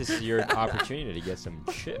character. This is your opportunity to get some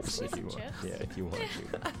chips if you want. Chips? Yeah, if you want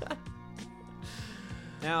to.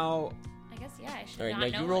 Now, I guess, yeah, I should All right,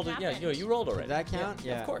 not now know you rolled what it. Yeah, happened. you rolled already. does that count?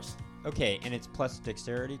 Yeah, of course. Okay, and it's plus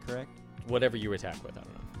dexterity, correct? Whatever you attack with, I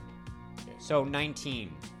don't know. So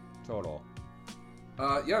 19 total.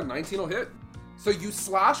 Yeah, 19 will hit. So you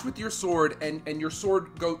slash with your sword, and your sword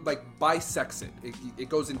bisects it. It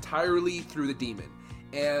goes entirely through the demon,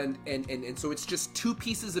 and so it's just two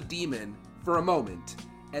pieces of demon for a moment,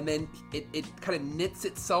 and then it kind of knits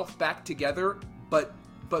itself back together, but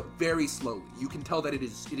very slowly. You can tell that it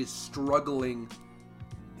is struggling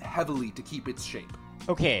heavily to keep its shape.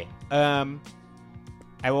 Okay,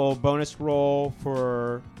 I will bonus roll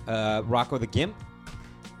for Rocco the Gimp.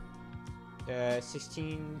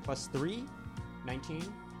 16 + 3,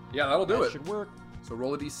 19. Yeah, that'll do That it. should work. So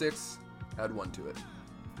roll a d6, add 1 to it.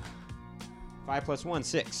 5 + 1,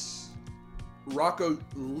 6. Rocco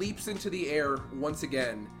leaps into the air once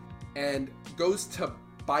again and goes to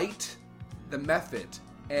bite the method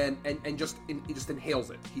and just inhales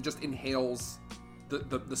it. He just inhales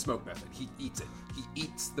the smoke method. He eats it. He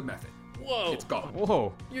eats the method. Whoa. It's gone.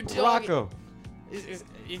 Whoa, Your dog- Rocco. You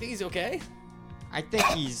think he's okay? I think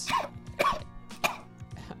he's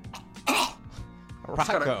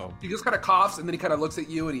Rocco. He just kind of coughs, and then he kind of looks at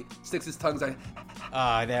you, and he sticks his tongue out.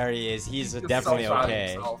 Ah, there he is. He's just definitely self-proud of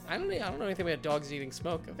okay. himself. I don't know anything about dogs eating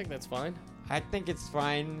smoke. I think that's fine. I think it's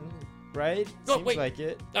fine, right? Oh, Seems wait. like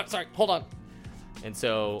it. Oh, sorry, hold on. And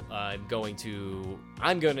so I'm going to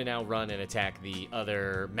now run and attack the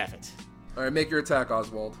other method. All right, make your attack,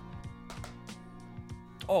 Oswald.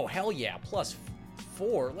 Oh, hell yeah.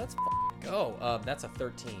 +4. Let's go. That's a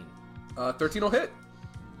 13. 13 will hit.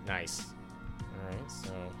 Nice. All right,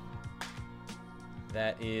 so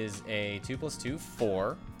that is a 2 + 2,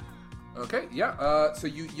 4. Okay, yeah. So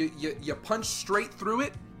you punch straight through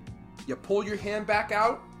it. You pull your hand back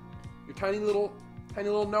out, your tiny little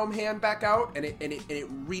gnome hand back out, and it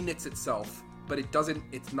re-knits itself. But it doesn't.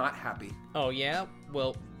 It's not happy. Oh yeah.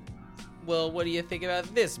 Well, what do you think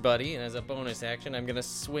about this, buddy? And as a bonus action, I'm gonna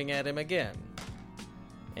swing at him again.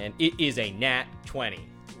 And it is a nat 20.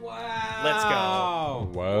 Wow. Let's go.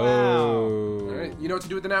 Whoa. All right, you know what to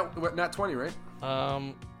do with the nat 20, right?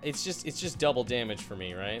 It's just double damage for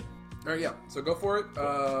me, right? All right, yeah. So go for it.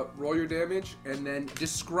 Roll your damage, and then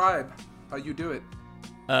describe how you do it.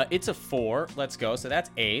 It's a 4. Let's go. So that's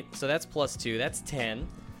 8. So that's +2. That's 10.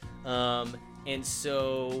 And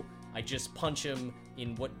so I just punch him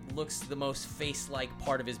in what looks the most face-like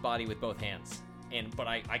part of his body with both hands. But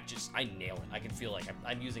I nail it. I can feel like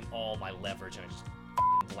I'm using all my leverage, and I just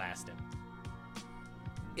blast him.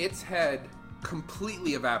 Its head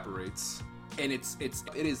completely evaporates, and it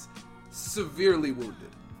is severely wounded.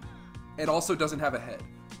 It also doesn't have a head,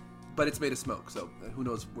 but it's made of smoke, so who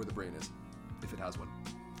knows where the brain is, if it has one.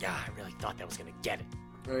 Yeah, I really thought that was gonna get it.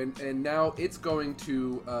 And now it's going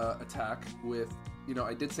to attack with,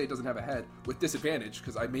 I did say it doesn't have a head, with disadvantage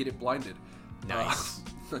because I made it blinded. Nice.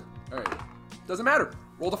 All right. Doesn't matter.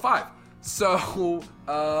 Roll the 5. So,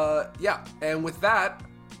 yeah. And with that,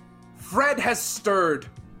 Fred has stirred.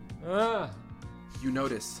 You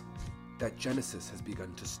notice that Genesis has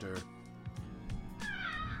begun to stir.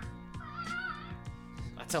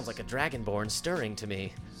 That sounds like a dragonborn stirring to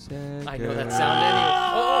me. I know that sound anyway.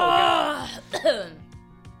 Oh, God.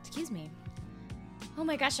 Excuse me. Oh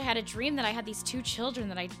my gosh, I had a dream that I had these 2 children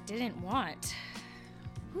that I didn't want.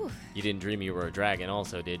 Whew. You didn't dream you were a dragon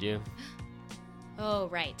also, did you? Oh,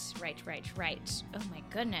 right. Oh my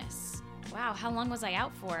goodness. Wow, how long was I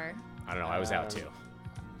out for? I don't know. I was out too.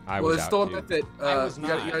 Well, there's still a too. method. You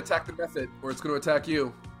gotta attack the method, or it's gonna attack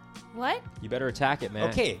you. What? You better attack it, man.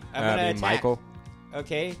 Okay, I'm gonna attack. Michael,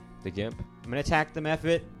 Okay, the gimp. I'm gonna attack the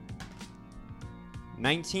Mephit.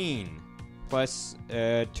 19 plus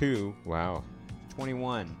 2. Wow.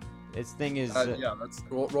 21. This thing is Yeah, let's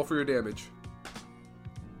roll for your damage.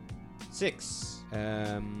 6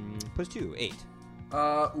 plus 2, 8.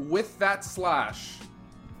 With that slash,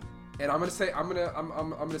 and I'm gonna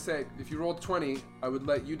say, if you rolled 20, I would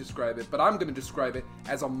let you describe it, but I'm gonna describe it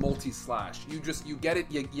as a multi-slash. You get it,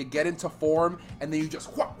 you get into form, and then you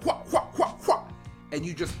just wha, wha, wha, wha, wha, and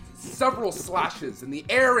you just several slashes, and the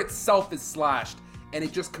air itself is slashed, and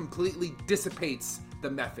it just completely dissipates the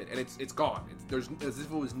method, and it's gone. There's as if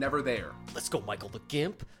it was never there. Let's go, Michael the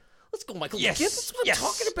Gimp. Let's go, Michael Yes. the Gimp. That's what I'm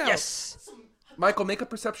talking about. Yes. Michael, make a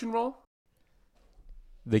perception roll.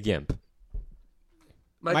 The gimp.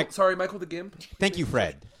 Michael the Gimp. Thank you,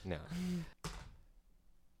 Fred. No.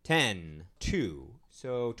 10, 2,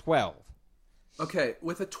 so 12. Okay,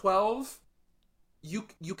 with a 12, you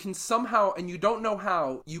can somehow, and you don't know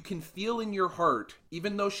how, you can feel in your heart,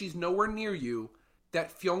 even though she's nowhere near you,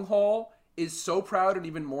 that Fyung-ho is so proud and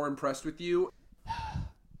even more impressed with you.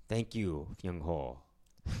 Thank you, Fyung-ho.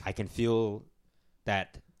 I can feel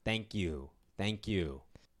that. Thank you. Thank you.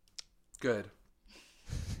 Good.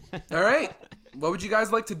 All right. What would you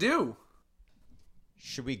guys like to do?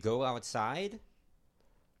 Should we go outside?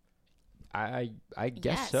 I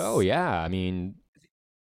guess Yes. so. Yeah. I mean,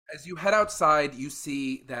 As you head outside, you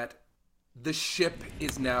see that the ship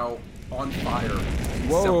is now on fire.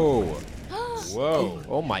 whoa. Whoa.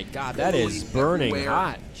 Oh my God. That is burning everywhere.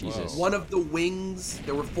 hot. Jesus. One of the wings,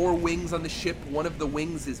 there were 4 wings on the ship. One of the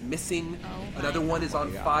wings is missing. Oh Another my one is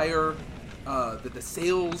on fire. The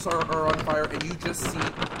sails are on fire, and you just see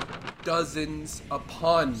dozens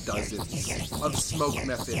upon dozens of smoke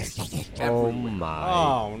methods Oh everywhere.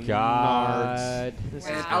 my God. This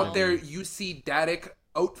And is out there, you see Dadik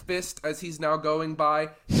Oatfist, as he's now going by,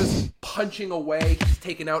 just punching away. He's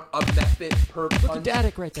taking out a method per punch.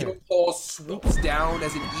 Dadik right there. Paul swoops down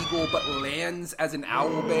as an eagle, but lands as an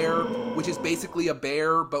owl bear, which is basically a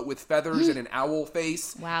bear, but with feathers and an owl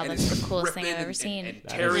face. Wow, and that's it's the coolest thing ripping I've ever seen. And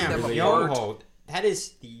tearing them Really apart. Fyung-ho, that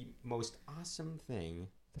is the most awesome thing.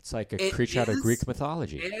 It's like a It creature out of is, Greek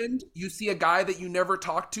mythology. And you see a guy that you never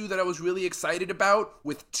talked to that I was really excited about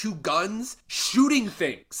with 2 guns shooting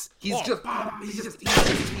things. He's just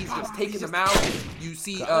taking them out. You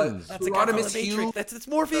see Hieronymus Hugh. That's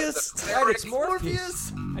Morpheus. It's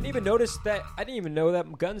Morpheus. I didn't even notice that. I didn't even know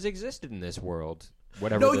that guns existed in this world.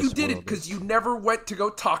 Whatever. No, this you didn't, world because is. you never went to go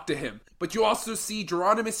talk to him. But you also see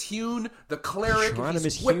Geronimus Hune, the cleric.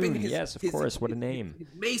 Hieronymus He's whipping Hune, his, yes, of his- course, what a name. his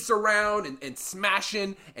mace around and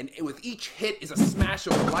smashing, and with each hit is a smash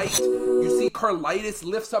of light. You see Carlitis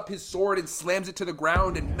lifts up his sword and slams it to the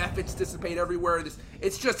ground, and methods dissipate everywhere.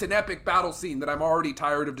 It's just an epic battle scene that I'm already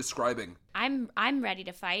tired of describing. I'm ready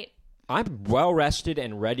to fight. I'm well rested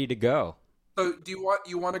and ready to go. So, do you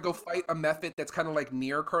want to go fight a method that's kind of like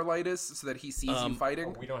near Carlitis so that he sees you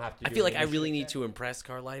fighting? We don't have to. I feel like I really need to impress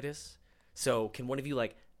Carlitis. So can one of you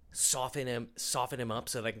like soften him up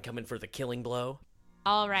so that I can come in for the killing blow?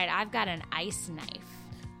 All right, I've got an ice knife.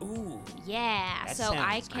 Ooh. Yeah, That so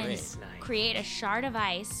I sounds can great. create a shard of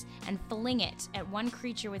ice and fling it at one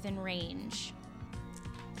creature within range.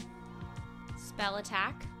 Spell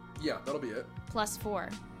attack, Yeah, that'll be it.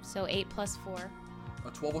 +4. So 8 + 4.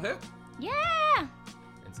 A 12 will hit. Yeah!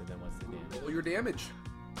 And so then what's the damage? Roll your damage.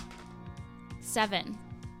 7.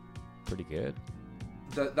 Pretty good.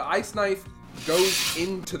 The ice knife goes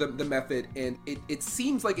into the method, and it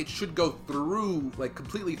seems like it should go through, like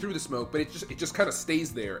completely through the smoke, but it just kind of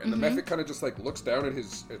stays there, and the method kind of just like looks down at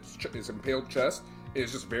his impaled chest, and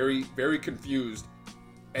is just very, very confused,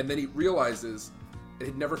 and then he realizes it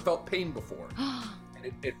had never felt pain before,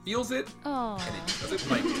 and it feels it, Oh. and it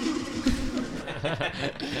doesn't like it.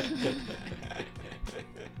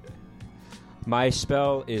 My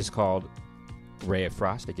spell is called Ray of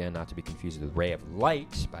Frost. Again, not to be confused with Ray of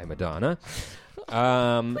Light by Madonna.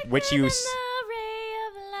 Which you. The ray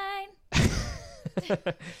of light.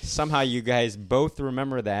 Somehow you guys both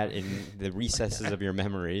remember that in the recesses of your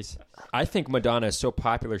memories. I think Madonna is so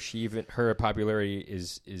popular. Her popularity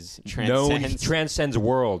is Transcends. transcends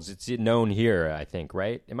worlds. It's known here. I think.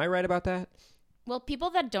 Right? Am I right about that? Well, people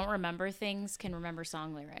that don't remember things can remember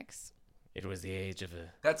song lyrics. It was the age of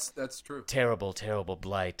a That's true. terrible, terrible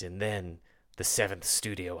blight, and then the 7th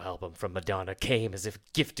studio album from Madonna came as if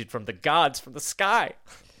gifted from the gods from the sky.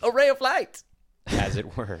 A ray of light. As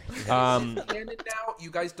it were. And now you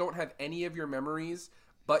guys don't have any of your memories,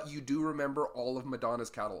 but you do remember all of Madonna's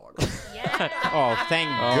catalog. Yeah. Oh, thank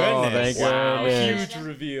Oh, goodness. thank Wow, goodness. huge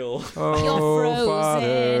reveal. You're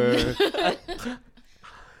frozen.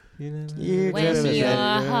 You When just your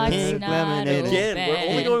said heart's pink not lemonade. Again, we're only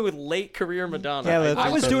open. going with late career Madonna. Yellow I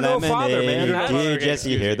was just doing No Father, man. lemonade. Okay, Did Jesse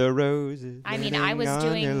excuse hear me. the roses? I mean, I was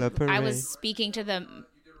laying on your I was parade? speaking to the No,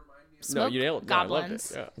 smoke you nailed it. No, I loved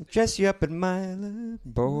goblins. it. Yeah. Dress you up in my love,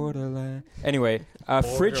 borderline. Anyway, a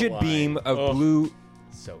frigid Borderline. beam of Oh. blue.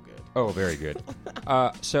 So good. Oh, very good.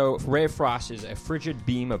 So Ray of Frost is a frigid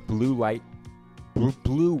beam of blue light,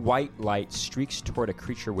 blue-white light streaks toward a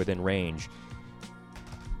creature within range.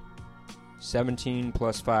 17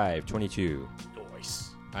 plus 5, 22. Nice.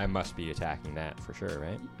 I must be attacking that for sure,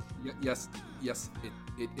 right? Yes,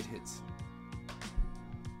 it hits.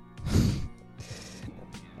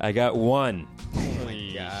 I got 1. Oh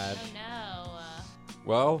my god. Oh no.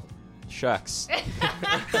 Well, shucks.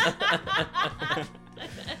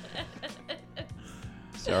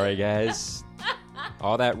 Sorry, guys.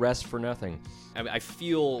 All that rest for nothing. I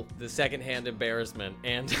feel the secondhand embarrassment,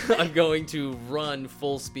 and I'm going to run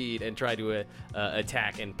full speed and try to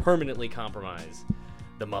attack and permanently compromise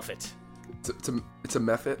the Muppet. It's a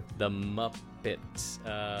method. The Muppet.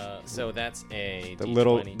 So that's a The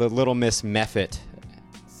D20 little Miss Meffet.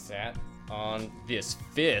 sat on this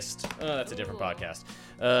fist. Oh, that's a different podcast.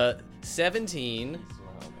 17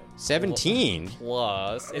 17?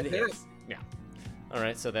 plus. It hits. Yeah. All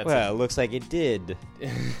right, so that's Well, it looks like it did.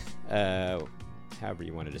 However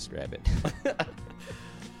you want to describe it.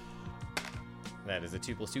 that is a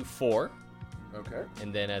 2 plus 2, 4. Okay.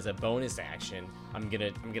 And then as a bonus action, I'm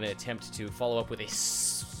gonna attempt to follow up with a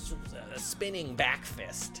spinning back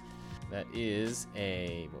fist. That is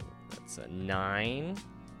that's a 9.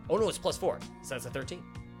 Oh no, it's plus 4, so that's a 13.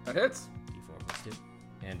 That hits. D4 plus 2,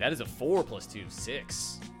 and that is a 4 plus 2,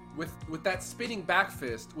 6. With that spinning back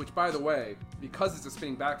fist, which by the way, because it's a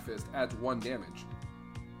spinning back fist, adds 1 damage.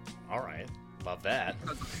 All right, love that.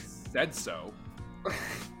 Because I said so.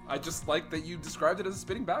 I just like that you described it as a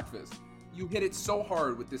spinning back fist. You hit it so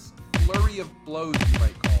hard with this flurry of blows, you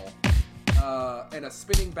might call, and a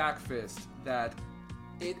spinning back fist that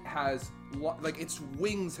it has, like, its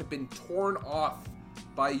wings have been torn off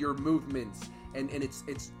by your movements, and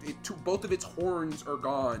both of its horns are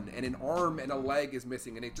gone, and an arm and a leg is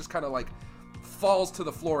missing, and it just kind of like falls to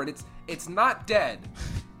the floor, and it's not dead,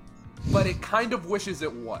 but it kind of wishes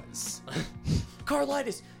it was.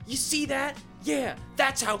 Carlitis, you see that? Yeah,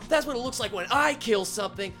 that's what it looks like when I kill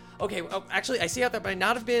something. Okay, actually, I see how that might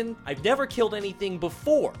not have been. I've never killed anything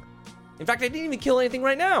before. In fact, I didn't even kill anything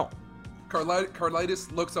right now.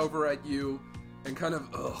 Carlitis looks over at you and kind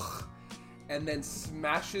of and then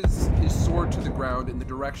smashes his sword to the ground in the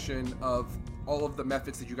direction of all of the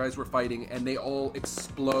methods that you guys were fighting, and they all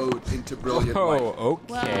explode into brilliant light. Oh,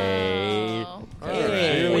 okay. Whoa.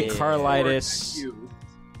 Clearly, At Carlitis. you,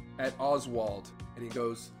 at Oswald, and he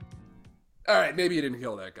goes, "All right, maybe you didn't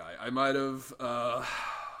kill that guy. I might have. I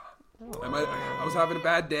was having a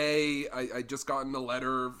bad day. I just gotten a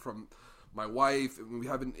letter from my wife, and we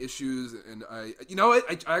having issues, and I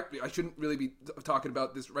shouldn't really be talking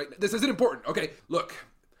about this right now. This isn't important. Okay, look,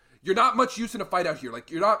 you're not much use in a fight out here. Like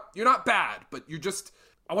you're not bad, but you're just,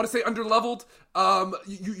 I want to say, underleveled.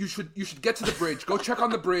 You should get to the bridge. Go check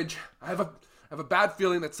on the bridge. I have a bad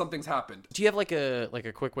feeling that something's happened. Do you have like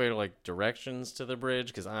a quick way to like directions to the bridge?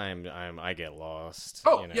 Because I get lost.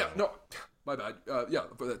 Oh, you know. yeah, no, my bad. Yeah,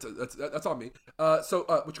 but that's on me. So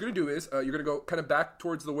what you're gonna do is you're gonna go kind of back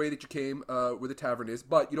towards the way that you came, where the tavern is,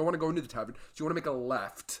 but you don't want to go into the tavern. So you want to make a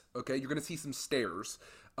left. Okay, you're gonna see some stairs.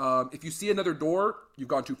 If you see another door, you've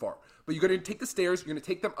gone too far. But you're going to take the stairs, you're going to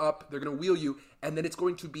take them up, they're going to wheel you, and then it's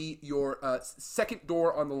going to be your second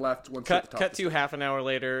door on the left. Once you're at the top. Cut to half an hour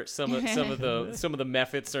later. Some of the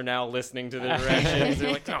methods are now listening to the directions.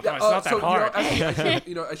 They're like, no, it's not that hard.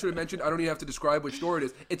 I should have mentioned, I don't even have to describe which door it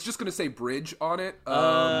is. It's just going to say bridge on it. So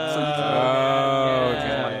you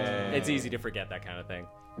can, It's easy to forget that kind of thing.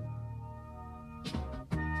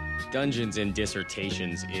 Dungeons and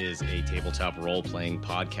Dissertations is a tabletop role-playing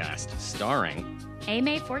podcast starring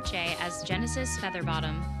Aimee Forte as Genesis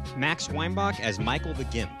Featherbottom. Max Weinbach as Michael the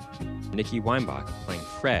Gimp. Nikki Weinbach playing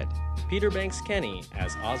Fred. Peter Banks Kenny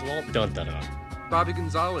as Oswald Dun Dun Dun. Bobby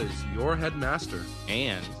Gonzalez, your headmaster.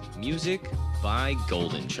 And music by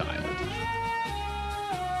Golden Child.